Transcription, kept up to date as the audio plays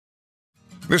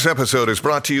This episode is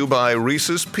brought to you by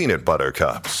Reese's Peanut Butter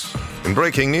Cups. In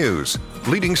breaking news,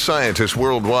 leading scientists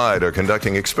worldwide are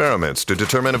conducting experiments to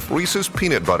determine if Reese's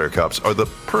Peanut Butter Cups are the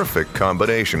perfect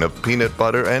combination of peanut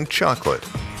butter and chocolate.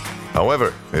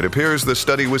 However, it appears the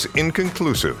study was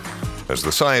inconclusive, as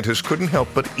the scientists couldn't help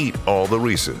but eat all the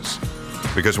Reese's.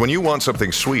 Because when you want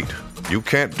something sweet, you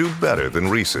can't do better than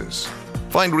Reese's.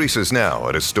 Find Reese's now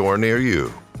at a store near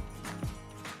you.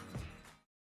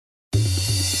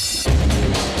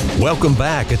 Welcome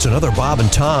back. It's another Bob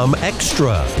and Tom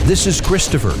Extra. This is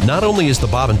Christopher. Not only is the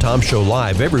Bob and Tom Show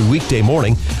live every weekday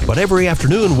morning, but every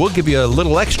afternoon we'll give you a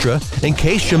little extra in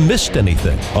case you missed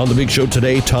anything. On the big show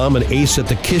today, Tom and Ace at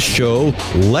the Kiss Show,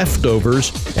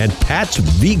 Leftovers, and Pat's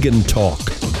Vegan Talk.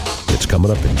 It's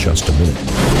coming up in just a minute.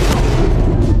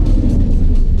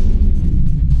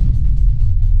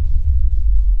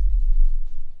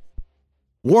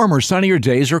 Warmer, sunnier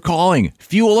days are calling.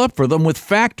 Fuel up for them with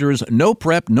Factor's no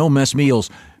prep, no mess meals.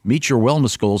 Meet your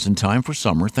wellness goals in time for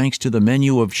summer thanks to the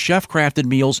menu of chef-crafted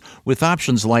meals with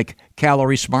options like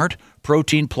Calorie Smart,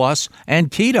 Protein Plus, and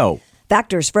Keto.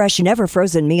 Factor's fresh,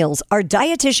 never-frozen meals are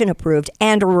dietitian-approved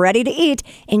and ready to eat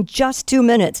in just 2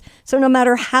 minutes. So no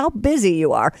matter how busy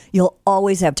you are, you'll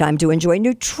always have time to enjoy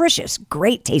nutritious,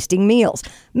 great-tasting meals.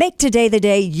 Make today the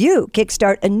day you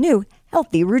kickstart a new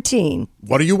healthy routine.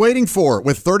 What are you waiting for?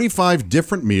 With 35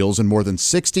 different meals and more than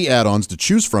 60 add-ons to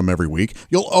choose from every week,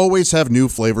 you'll always have new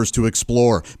flavors to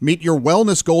explore. Meet your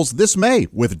wellness goals this May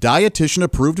with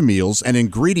dietitian-approved meals and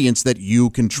ingredients that you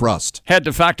can trust. Head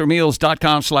to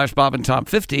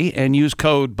factormeals.com/BobandTom50 and use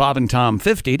code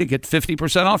BobandTom50 to get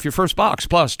 50% off your first box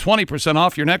plus 20%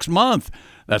 off your next month.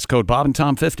 That's code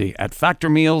BobandTom50 at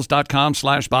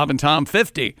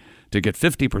factormeals.com/BobandTom50. to get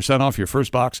 50% off your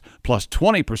first box plus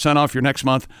 20% off your next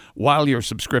month while your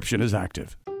subscription is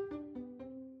active.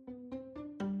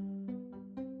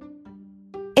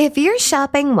 If you're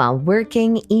shopping while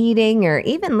working, eating, or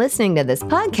even listening to this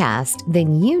podcast,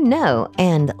 then you know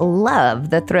and love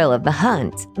the thrill of the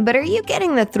hunt. But are you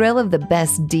getting the thrill of the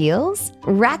best deals?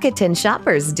 Rakuten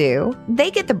shoppers do.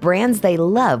 They get the brands they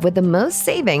love with the most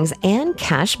savings and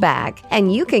cash back.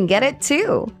 And you can get it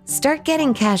too. Start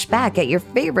getting cash back at your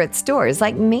favorite stores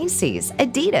like Macy's,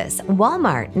 Adidas,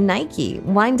 Walmart, Nike,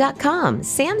 Wine.com,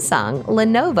 Samsung,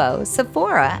 Lenovo,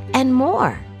 Sephora, and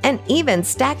more. And even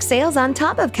stack sales on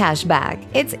top of cash back.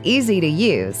 It's easy to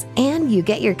use, and you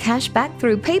get your cash back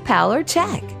through PayPal or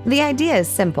check. The idea is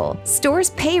simple.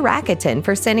 Stores pay Rakuten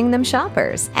for sending them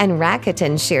shoppers, and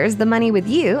Rakuten shares the money with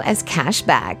you as cash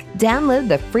back. Download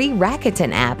the free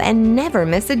Rakuten app and never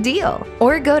miss a deal.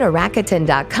 Or go to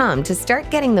Rakuten.com to start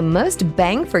getting the most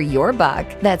bang for your buck.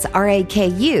 That's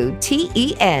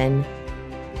Rakuten.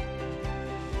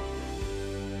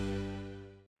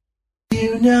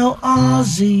 You know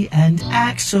Ozzy and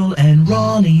Axl and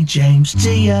Ronnie James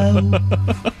Dio,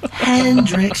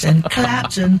 Hendrix and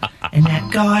Clapton and that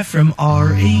guy from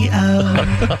REO.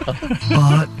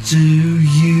 But do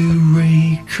you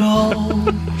recall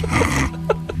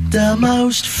the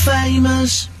most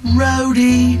famous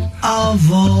roadie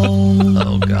of all?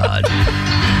 Oh, God.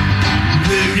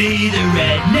 Rudy the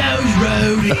Red-Nosed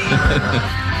Roadie.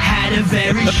 Had a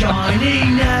very shiny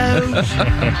nose.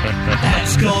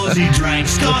 That's 'cause he drank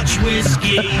Scotch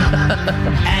whiskey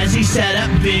as he set up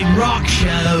big rock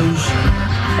shows.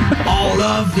 All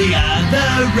of the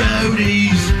other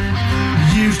roadies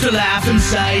used to laugh and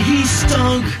say he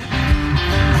stunk.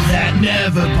 That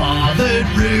never bothered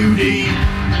Rudy,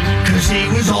 'cause he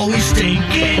was always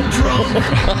stinking drunk.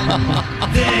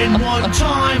 Then one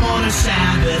time on a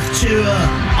Sabbath tour,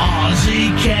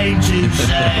 Ozzy came to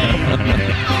say,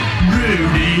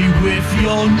 Rudy, with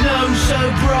your nose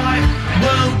so bright,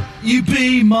 won't you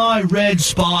be my red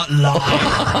spotlight?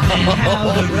 Then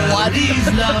how the roadies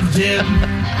loved him.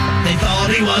 They thought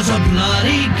he was a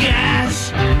bloody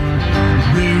gas.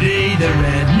 Rudy, the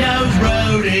red-nosed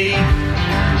roadie,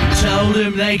 told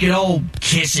him they could all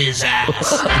kiss his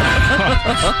ass.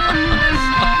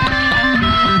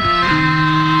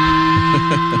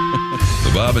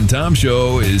 The Bob and Tom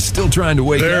Show is still trying to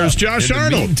wake up. There's Josh In the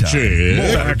Arnold.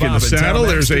 meantime, Back in the saddle.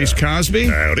 There's Ace Cosby.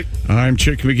 Howdy. I'm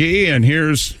Chick McGee, and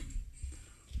here's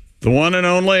the one and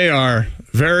only, our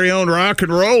very own rock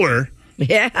and roller.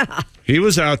 Yeah. He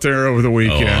was out there over the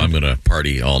weekend. Oh, I'm going to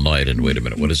party all night. And wait a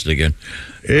minute, what is it again?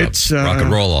 It's rock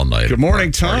and roll all night. Good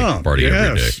morning, Tom. Party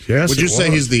every day. Yes, Would you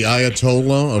say he's the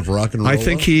Ayatollah of rock and roll? I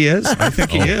think he is. I think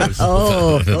he is.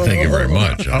 Thank you very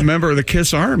much. A member of the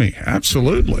KISS Army.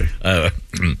 Absolutely. A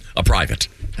private.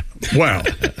 Wow.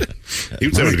 He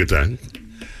was having a good time.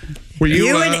 Were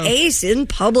you and Ace in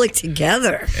public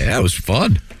together. Yeah, it was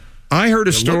fun. I heard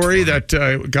a story that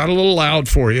got a little loud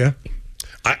for you.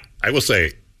 I will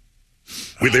say,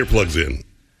 with earplugs in,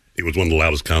 it was one of the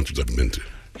loudest concerts I've been to.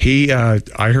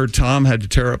 I heard Tom had to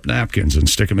tear up napkins and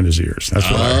stick them in his ears. That's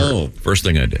what I heard. First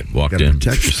thing I did, walked in,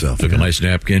 protect yourself. took a nice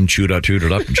napkin, chewed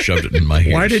it up, and shoved it in my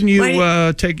ears. Why didn't you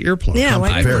take earplugs? Yeah,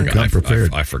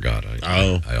 I forgot.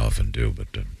 I often do, but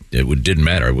it didn't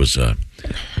matter. It was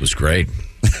great.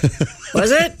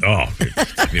 Was it? Oh,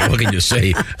 what can you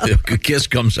say? Kiss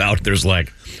comes out. There's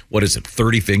like,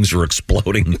 30 things are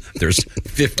exploding. There's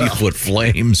 50-foot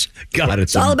flames. God,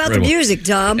 it's all about the music,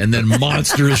 Tom. And then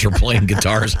monsters are playing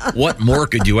guitars. What more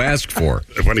could you ask for?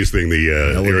 The funniest thing, the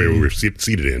area we were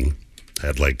seated in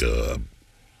had like a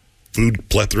food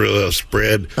plethora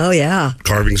spread. Oh, yeah.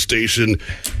 Carving station.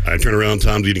 I turn around,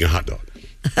 Tom's eating a hot dog.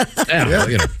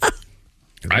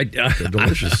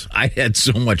 Delicious. I had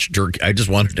so much turkey. I just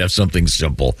wanted to have something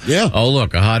simple. Yeah. Oh,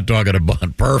 look, a hot dog and a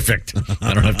bun. Perfect.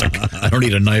 I don't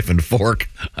need a knife and fork.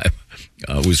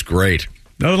 It was great.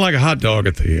 Nothing like a hot dog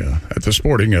at the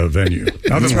sporting venue.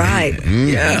 That's right.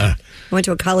 Yeah. Went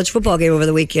to a college football game over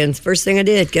the weekend. First thing I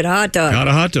did, get a hot dog. Got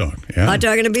a hot dog. Yeah. Hot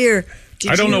dog and a beer.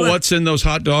 I don't know what's in those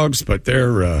hot dogs, but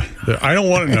they're I don't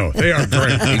want to know. They are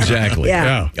great. Exactly.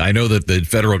 Yeah. I know that the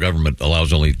federal government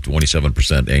allows only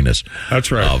 27% anus.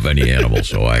 That's right. Of any animal.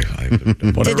 So I Did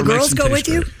the girls go with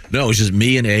you? No, it was just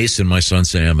me and Ace and my son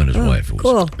Sam and his wife. It was,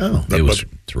 cool. It was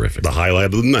terrific. The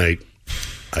highlight of the night,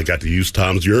 I got to use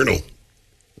Tom's urinal.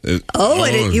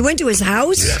 You went to his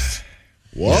house? Yes.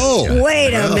 Whoa.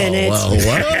 Wait a minute. Well,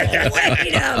 what?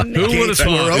 Wait a minute. Who would have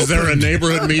thought? Is there a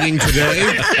neighborhood meeting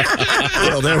today?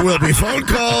 Well, there will be phone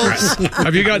calls.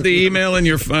 Have you got the email in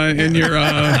your the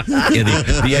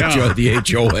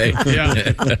HOA.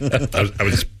 Yeah. I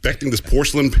was expecting this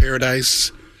porcelain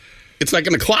paradise. It's like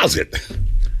in a closet.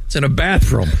 It's in a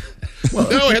bathroom. Well,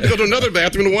 no, I had to go to another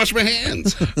bathroom to wash my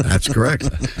hands. That's correct.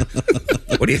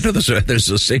 What do you know? There's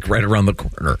a sink right around the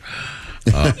corner.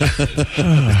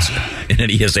 And then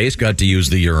Ace got to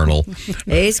use the urinal.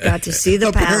 Ace got to see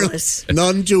the palace.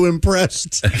 None too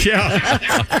impressed. Yeah.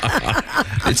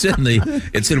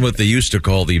 It's in what they used to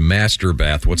call the master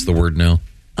bath. What's the word now?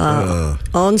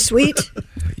 Ensuite?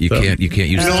 You can't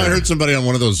use I heard somebody on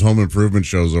one of those home improvement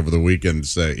shows over the weekend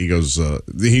say, he goes,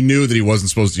 he knew that he wasn't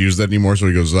supposed to use that anymore, so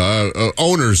he goes,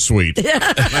 owner's suite.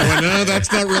 I went, no,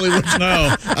 that's not really what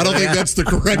No. I don't think that's the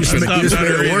correct. It's not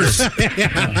better worse.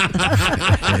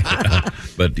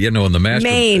 But, in the master...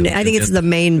 Main. I think it's the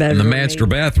main bedroom. In the master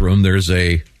bathroom, there's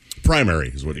a... Primary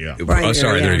is what, yeah.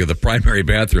 There you go. The primary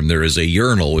bathroom, there is a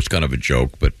urinal, which is kind of a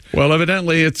joke, but... Well,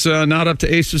 evidently, it's not up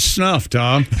to Ace's snuff,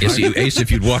 Tom. Ace, if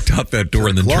you'd walked out that door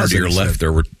and then turned to your left,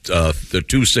 there were the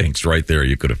two sinks right there.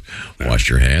 You could have washed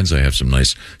your hands. I have some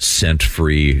nice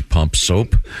scent-free pump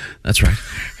soap. That's right.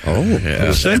 Oh,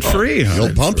 yeah. Scent-free.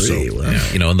 You'll pump soap.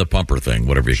 Yeah. And the pumper thing,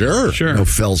 whatever you Sure. No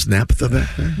Fell's naphtha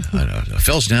back there? I know.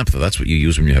 Fell's naphtha, that's what you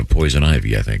use when you have poison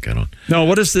ivy, I think. No,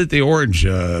 what is it? The orange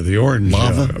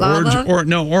lava?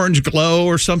 Orange glow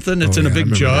or something. It's in a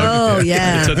big jug. Oh,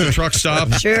 yeah. It's at the truck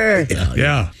stop. Sure.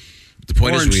 Yeah. The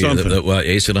point Orange is,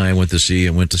 Ace and I went to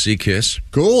see Kiss.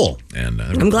 Cool. And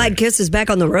I'm glad Kiss is back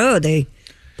on the road.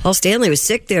 Paul Stanley was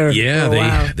sick there.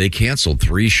 Yeah, they canceled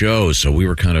 3 shows, so we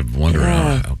were kind of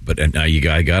wondering. But now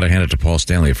I got to hand it to Paul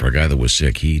Stanley. For a guy that was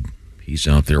sick, he's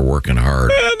out there working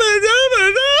hard.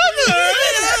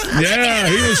 Yeah,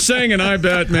 he was singing, I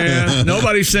bet, man.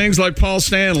 Nobody sings like Paul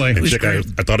Stanley. Chick, I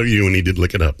thought of you when he did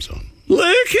Lick It Up. So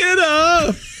Lick it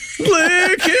up.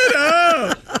 Lick it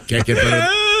up. Can't get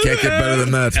better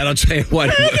than that. And I'll tell you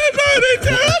what.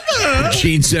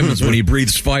 Gene Simmons, when he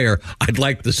breathes fire, I'd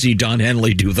like to see Don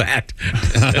Henley do that.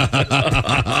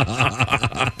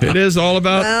 It is all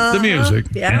about the music.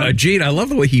 Yeah. Gene, I love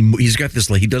the way he's got this.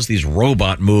 He does these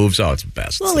robot moves. Oh, it's the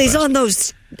best. Well, he's on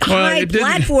those high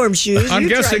platform shoes. I'm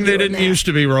guessing they didn't used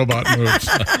to be robot moves.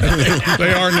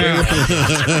 They are now.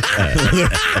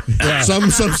 Yeah.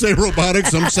 Some say robotic,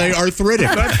 some say arthritic.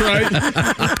 That's right.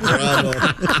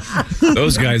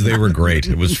 Those guys, they were great.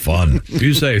 It was fun.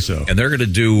 You say so. And they're going to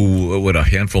do a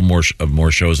handful more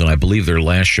shows, and I believe their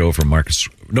last show from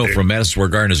Madison Square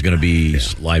Garden is going to be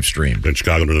live streamed. In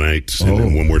Chicago tonight, and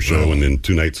then one more show, and then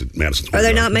 2 nights at Madison Square Are they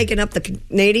Garden. not making up the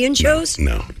Canadian shows?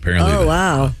 No. Apparently. Oh,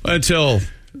 wow. Until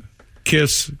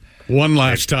Kiss one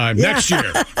last time next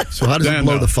year. So how does it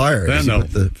blow the fire? Then And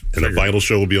the vinyl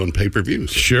show will be on pay-per-view.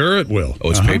 So. Sure it will. Oh,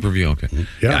 it's pay-per-view? Okay.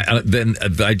 Yeah. Then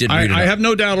I did read I have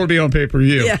no doubt it'll be on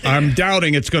pay-per-view. Yeah. I'm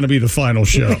doubting it's going to be the final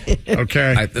show.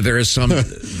 Okay. there is some...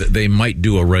 They might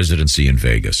do a residency in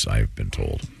Vegas, I've been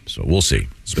told. So we'll see.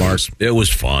 Smart. It was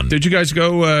fun. Did you guys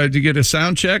go to get a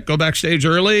sound check? Go backstage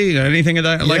early? Anything of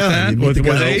that like that? With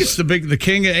Ace, the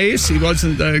king of Ace? He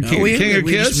wasn't king of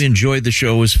Kiss? We enjoyed the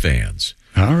show as fans.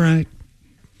 All right.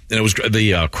 And it was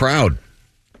the crowd.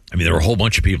 I mean, there were a whole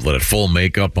bunch of people that had full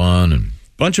makeup on, and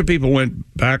bunch of people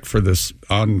went back for this.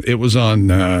 It was on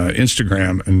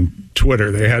Instagram and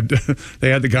Twitter. They had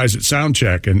the guys at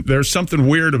Soundcheck, and there's something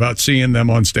weird about seeing them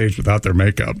on stage without their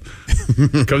makeup,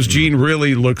 because Gene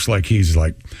really looks like he's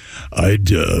like, I'd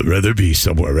rather be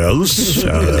somewhere else.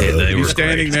 They were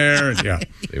standing great. there. And, yeah,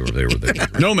 they were there.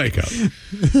 No makeup.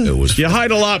 It was. You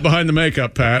hide a lot behind the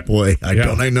makeup, Pat. Boy,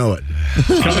 I know it.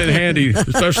 Come in handy,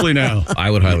 especially now.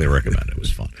 I would highly recommend it. It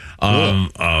was fun.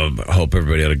 Hope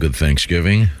everybody had a good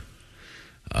Thanksgiving.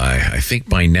 I think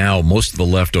by now most of the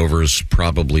leftovers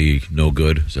probably no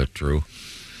good. Is that true?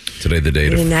 Today the day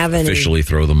to officially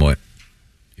throw them away.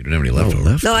 You didn't have any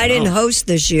leftovers? No, I didn't host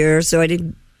this year, so I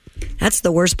didn't. That's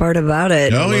the worst part about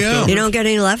it. Oh, yeah. You don't get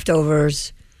any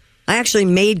leftovers. I actually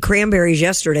made cranberries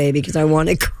yesterday because I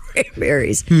wanted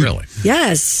cranberries. Really?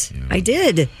 Yes, I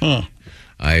did. Huh.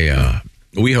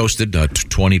 We hosted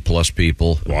 20 plus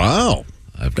people. Wow.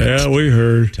 I've got we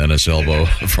heard. Tennis elbow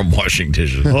from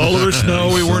Washington. All of us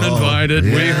know we weren't invited. We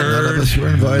heard.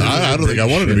 I don't think I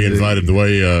wanted to be invited. The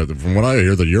way, from what I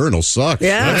hear, the urinal sucks.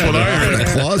 Yeah. That's what I heard. The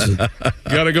closet.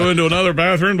 You got to go into another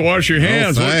bathroom to wash your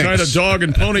hands. What thanks. kind of dog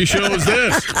and pony show is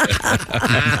this?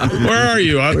 Where are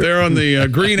you? Out there on the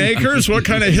Green Acres? What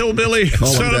kind of hillbilly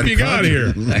setup you got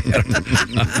here?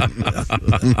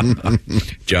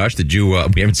 Josh, did you?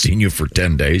 We haven't seen you for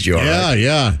 10 days. You all right?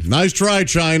 Yeah. Nice try,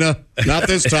 China. Not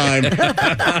this time.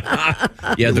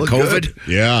 Yeah, the COVID. Good.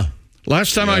 Yeah.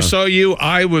 Last time I saw you,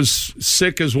 I was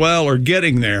sick as well, or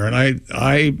getting there, and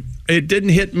it didn't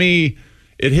hit me.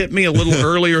 It hit me a little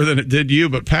earlier than it did you.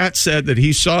 But Pat said that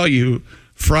he saw you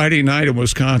Friday night in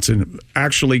Wisconsin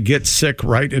actually get sick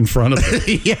right in front of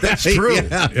him. Yeah, that's true.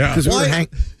 Yeah.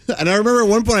 And I remember at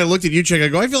one point I looked at you, Chick. I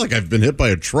go, I feel like I've been hit by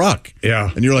a truck.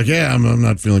 Yeah. And you're like, yeah, I'm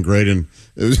not feeling great. And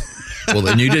it was. Well,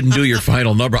 then you didn't do your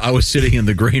final number. I was sitting in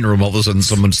the green room. All of a sudden,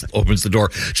 someone opens the door.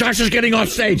 Josh is getting off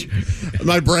stage.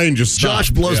 My brain just stopped. Josh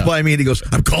blows by me and he goes,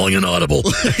 I'm calling an audible.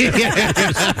 So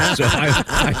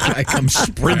I come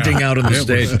sprinting out on the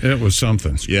stage. It was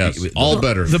something. Yes, all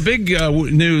better. The big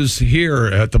news here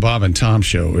at the Bob and Tom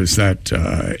Show is that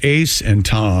Ace and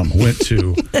Tom went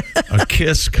to a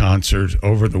Kiss concert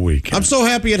over the weekend. I'm so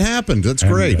happy it happened. That's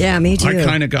great. Yeah, me too. I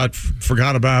kind of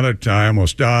forgot about it. I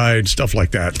almost died, stuff like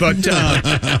that. But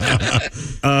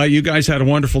you guys had a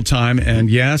wonderful time, and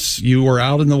yes, you were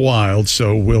out in the wild,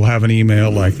 so we'll have an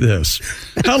email like this.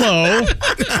 Hello,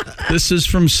 this is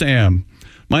from Sam.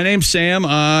 My name's Sam.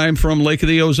 I'm from Lake of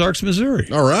the Ozarks, Missouri.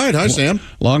 All right. Hi, Sam.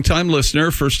 Long-time listener,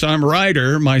 first-time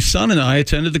writer. My son and I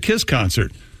attended the Kiss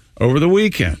concert over the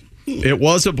weekend. It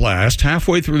was a blast.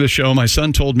 Halfway through the show, my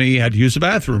son told me he had to use the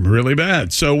bathroom really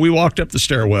bad. So we walked up the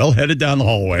stairwell, headed down the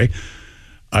hallway.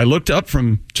 I looked up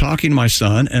from talking to my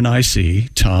son, and I see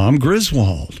Tom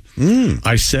Griswold.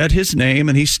 I said his name,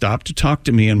 and he stopped to talk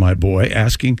to me and my boy,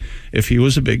 asking if he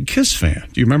was a big Kiss fan.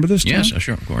 Do you remember this, Tom? Yes,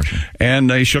 sure, of course. And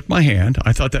he shook my hand.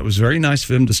 I thought that was very nice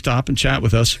of him to stop and chat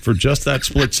with us for just that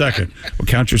split second. Well,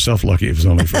 count yourself lucky it was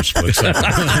only for a split second.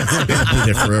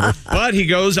 But he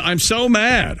goes, I'm so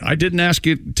mad. I didn't ask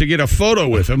you to get a photo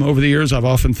with him. Over the years, I've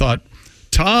often thought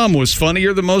Tom was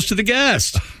funnier than most of the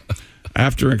guests.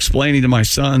 After explaining to my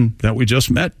son that we just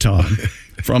met Tom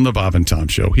from the Bob and Tom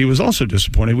Show, he was also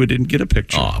disappointed we didn't get a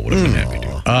picture. Oh, I would have been happy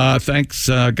to. Thanks,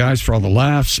 guys, for all the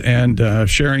laughs and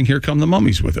sharing Here Come the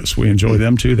Mummies with us. We enjoy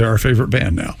them, too. They're our favorite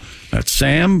band now. That's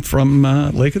Sam from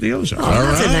Lake of the Ozarks. Oh,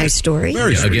 that's a nice story.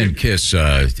 Yeah, again, Kiss,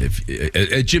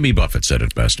 Jimmy Buffett said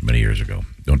it best many years ago.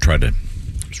 Don't try to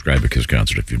describe a Kiss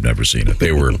concert if you've never seen it.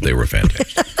 They were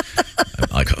fantastic.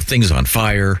 Like Things on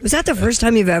Fire. Was that the first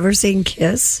time you've ever seen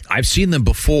Kiss? I've seen them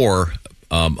before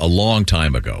a long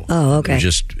time ago. Oh, okay.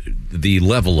 Just the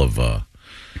level of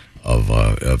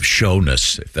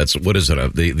showness. If that's what is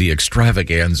it? The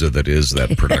extravaganza that is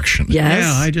that production.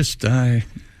 Yes. Yeah,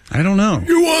 I don't know.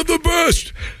 You are the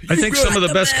best. I think some of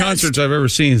the best concerts I've ever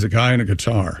seen is a guy and a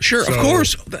guitar. Sure, of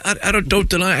course. I don't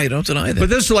deny that. But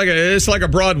this is like a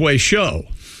Broadway show,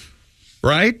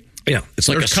 right? Yeah, it's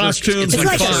like there's a costumes. It's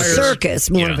like fires. a circus,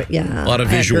 more of it. Yeah, a lot of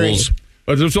visuals.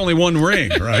 But there's only one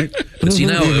ring, right? But see,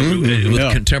 now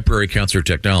with contemporary concert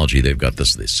technology, they've got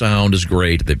this. The sound is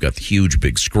great. They've got the huge,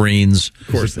 big screens. Of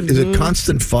course, is it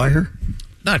constant fire?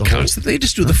 Not constant. They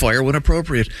just do the fire when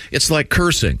appropriate. It's like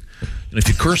cursing. And if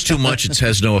you curse too much, it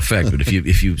has no effect. But if you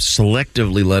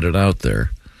selectively let it out there,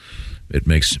 it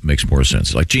makes more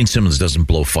sense. Like Gene Simmons doesn't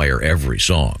blow fire every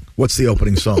song. What's the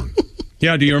opening song?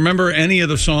 Yeah, do you remember any of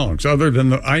the songs other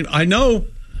than I know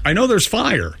there's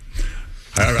fire.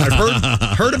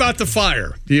 I've heard about the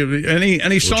fire. Do you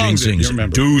any songs that you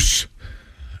remember? Deuce.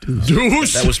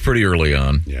 Deuce. That was pretty early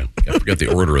on. Yeah. I forgot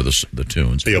the order of the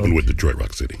tunes. They opened with Detroit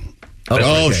Rock City.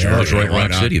 Sure. Detroit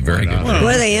Rock City, very good.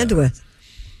 What do they end with?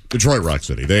 Detroit Rock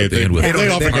City. They end with,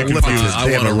 often get confused.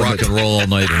 I want to rock and roll all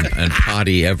night and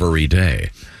party every day.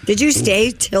 Did you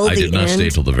stay till the end? I did not stay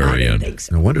till the very end.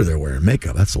 No wonder they're wearing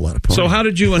makeup. That's a lot of party. So how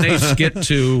did you and Ace get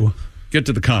to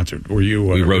the concert? Were you?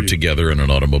 We rode together in an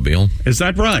automobile. Is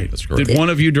that right? That's correct. Did one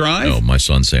of you drive? No, my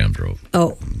son Sam drove.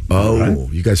 Oh,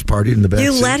 you guys partied in the back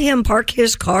you seat? let him park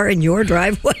his car in your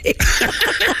driveway?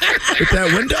 With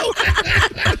that window?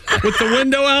 With the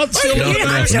window out? Still?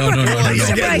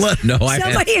 No,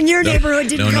 Somebody in your neighborhood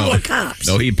didn't call the cops.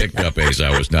 No, he picked up Ace.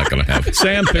 I was not going to have it.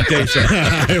 Sam picked Ace up.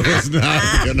 I was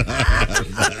not going to have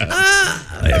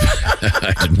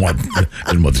I didn't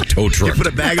want the tow truck. You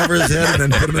put a bag over his head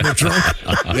and then put him in the trunk?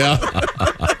 Yeah.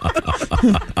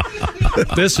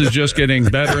 This is just getting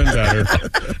better and better.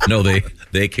 No,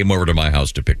 they came over to my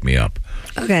house to pick me up.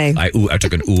 Okay. I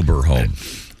took an Uber home.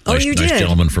 Oh, you did? Nice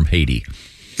gentleman from Haiti.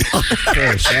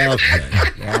 I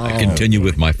continue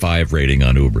with my 5 rating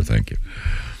on Uber. Thank you.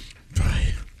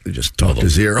 We just talked to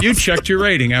 0. You checked your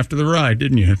rating after the ride,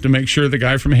 didn't you? To make sure the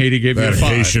guy from Haiti gave you a That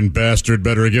 5. Haitian bastard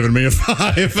better have given me a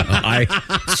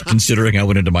 5. Considering I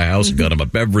went into my house and got him a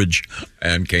beverage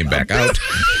and came back out.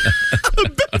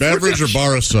 Beverage or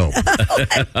bar of soap?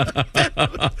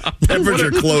 Beverage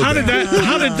or clothing? How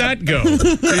did that go?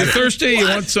 Are you thirsty? You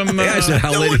want some? I said,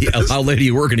 how late are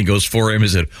you working? He goes, 4 a.m. He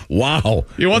said, wow.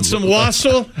 You want some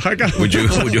wassail? Would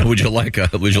you like a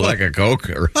Coke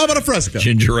or how about a Fresca?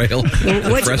 Ginger ale?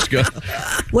 Fresca.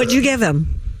 What'd you give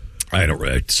him? I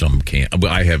don't. Some can.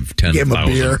 I have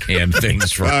 10,000 canned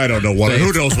things from. I don't know what.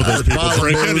 Who knows what those people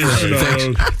drink?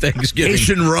 Thanksgiving.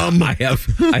 Haitian rum. I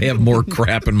have more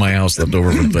crap in my house left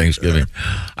over from Thanksgiving.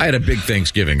 I had a big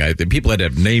Thanksgiving. The people had to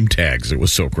have name tags. It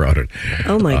was so crowded.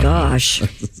 Oh my gosh.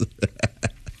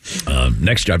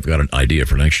 Next year, I've got an idea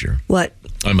for next year. What?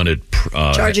 I'm going to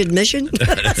charge admission.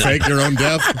 Fake your own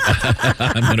death.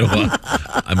 I'm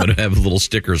going to have little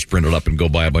stickers printed up and go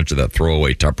buy a bunch of that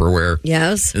throwaway Tupperware.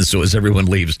 Yes. And so as everyone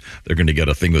leaves, they're going to get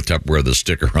a thing with Tupperware with a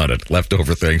sticker on it,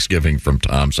 leftover Thanksgiving from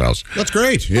Tom's house. That's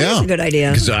great. Yeah, that's a good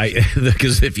idea.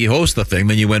 Because if you host the thing,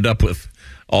 then you end up with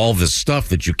all this stuff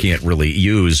that you can't really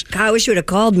use. God, I wish you would have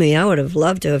called me. I would have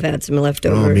loved to have had some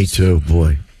leftovers. Oh, me too,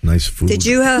 boy. Nice food. Did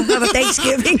you have a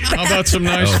Thanksgiving? How about some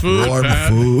nice food, warm Pat?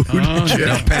 food.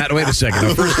 Now, Pat, wait a second.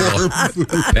 Now, first of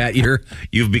all, Pat,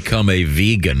 you've become a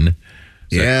vegan.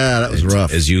 Yeah, that was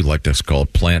rough. As you like to call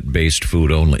it, plant-based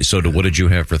food only. So what did you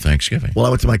have for Thanksgiving? Well, I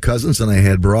went to my cousin's and I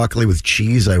had broccoli with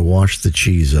cheese. I washed the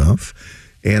cheese off.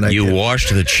 And you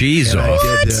washed the cheese off?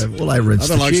 I rinsed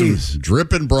the cheese. Some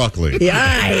dripping broccoli.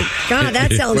 Yeah, God,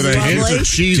 that sounds with a hint lovely. of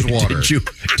cheese water.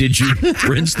 Did you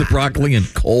rinse the broccoli in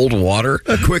cold water?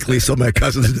 Quickly, so my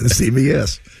cousins didn't see me,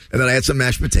 yes. And then I had some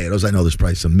mashed potatoes. I know there's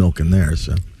probably some milk in there,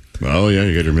 so. Oh, yeah,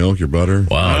 you got your milk, your butter.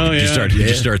 Wow, did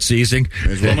you start seizing?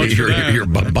 Your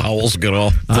bowels got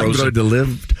all frozen. I'm going to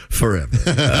live forever.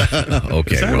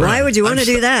 Okay. Why would you want to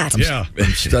do that? I'm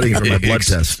studying for my blood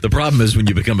test. The problem is when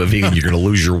you become a vegan, you're going to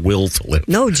lose your will to live.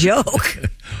 No joke.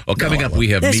 Well, coming up, we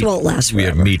have this meat. Won't last we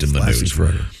have forever. meat in the news.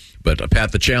 Forever. But,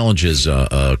 Pat, the challenge is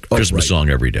a Christmas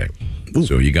song every day. Ooh.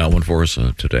 So you got one for us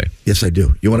today? Yes, I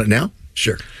do. You want it now?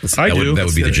 Sure. I do. That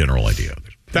would be the general idea.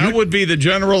 That would be the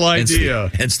general idea.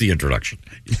 Hence the introduction.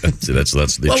 So that's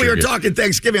the. Well, we were talking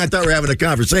Thanksgiving. I thought we were having a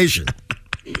conversation.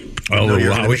 Oh,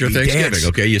 how was your Thanksgiving? Dance.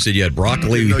 Okay, you said you had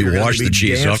broccoli. You washed the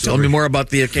cheese off. Tell me more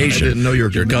about the occasion. I didn't know you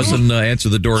were your cousin answer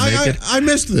the door naked. I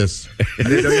missed this.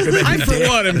 I, for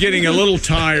one, am getting a little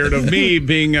tired of me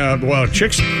being,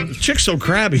 Chick's so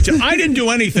crabby. I didn't do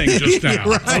anything just now,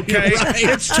 okay? Right.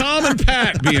 It's Tom and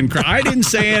Pat being crabby. I didn't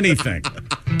say anything.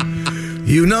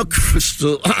 You know,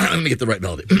 Crystal. Let me get the right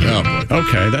melody. Oh,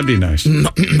 okay, that'd be nice. Go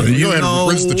ahead and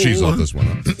rinse the cheese off this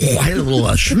one. Oh, I had a little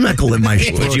schmeckle in my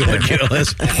throat. You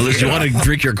want to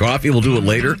drink your coffee? We'll do it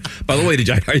later. By the way,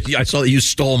 I saw that you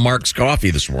stole Mark's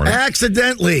coffee this morning.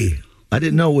 Accidentally. I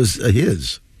didn't know it was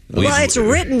his. Well, it's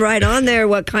written right on there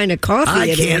what kind of coffee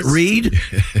it is. I can't read.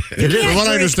 From what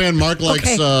I understand, Mark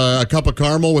likes a cup of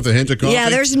caramel with a hint of coffee. Yeah,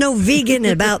 there's no vegan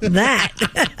about that.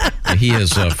 He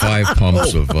has 5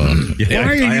 pumps of... Why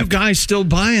are you guys still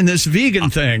buying this vegan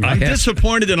thing? I'm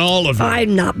disappointed in all of you.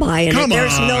 I'm not buying it.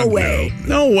 There's no way.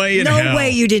 No way in hell. No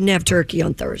way you didn't have turkey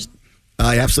on Thursday.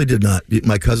 I absolutely did not.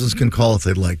 My cousins can call if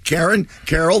they'd like. Carol,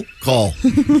 call.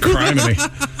 Criminy.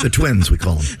 The twins, we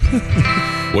call them.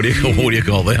 What do you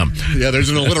call them? Yeah, there's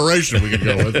an alliteration we can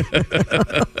go with.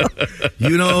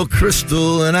 You know,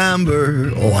 Crystal and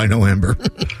Amber. Oh, I know Amber.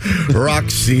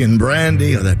 Roxy and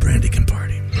Brandy. Oh, that Brandy can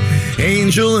party.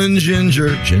 Angel and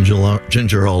Ginger.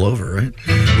 Ginger all over, right?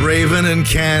 Raven and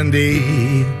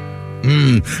Candy.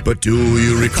 But do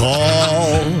you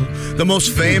recall the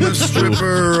most famous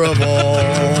stripper of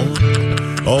all?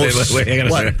 Oh, wait, hang on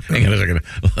a second.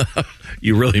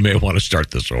 You really may want to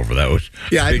start this over. That was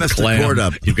I messed the chord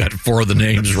up. You've got 4 of the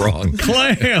names wrong.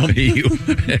 Clam.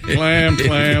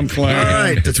 Clam. All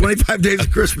right, the 25 Days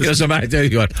of Christmas. Yes, I'm going to tell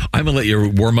you what. I'm going to let you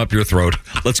warm up your throat.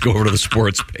 Let's go over to the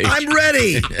sports page. I'm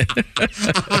ready.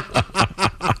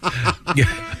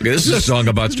 This is a song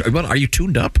about. Are you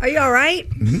tuned up? Are you all right?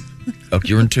 Oh,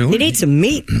 you're in tune? You need some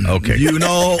meat. Okay. You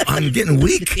know, I'm getting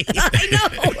weak. I know.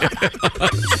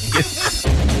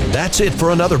 That's it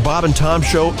for another Bob and Tom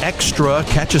Show Extra.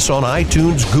 Catch us on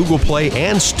iTunes, Google Play,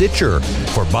 and Stitcher.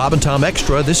 For Bob and Tom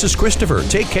Extra, this is Christopher.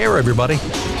 Take care, everybody.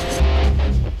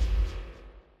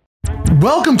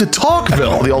 Welcome to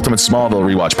Talkville, the ultimate Smallville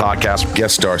rewatch podcast.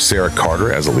 Guest star Sarah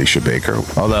Carter as Alicia Baker,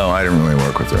 although I didn't really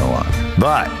work with her a lot.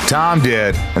 But Tom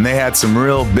did, and they had some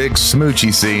real big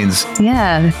smoochy scenes.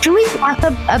 Yeah. Can we talk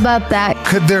about that?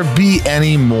 Could there be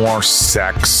any more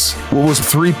sex? What was a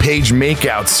 3-page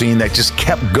makeout scene that just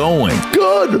kept going?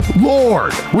 Good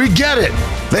Lord, we get it.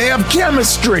 They have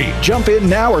chemistry. Jump in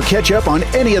now or catch up on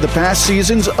any of the past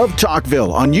seasons of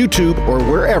Talkville on YouTube or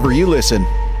wherever you listen.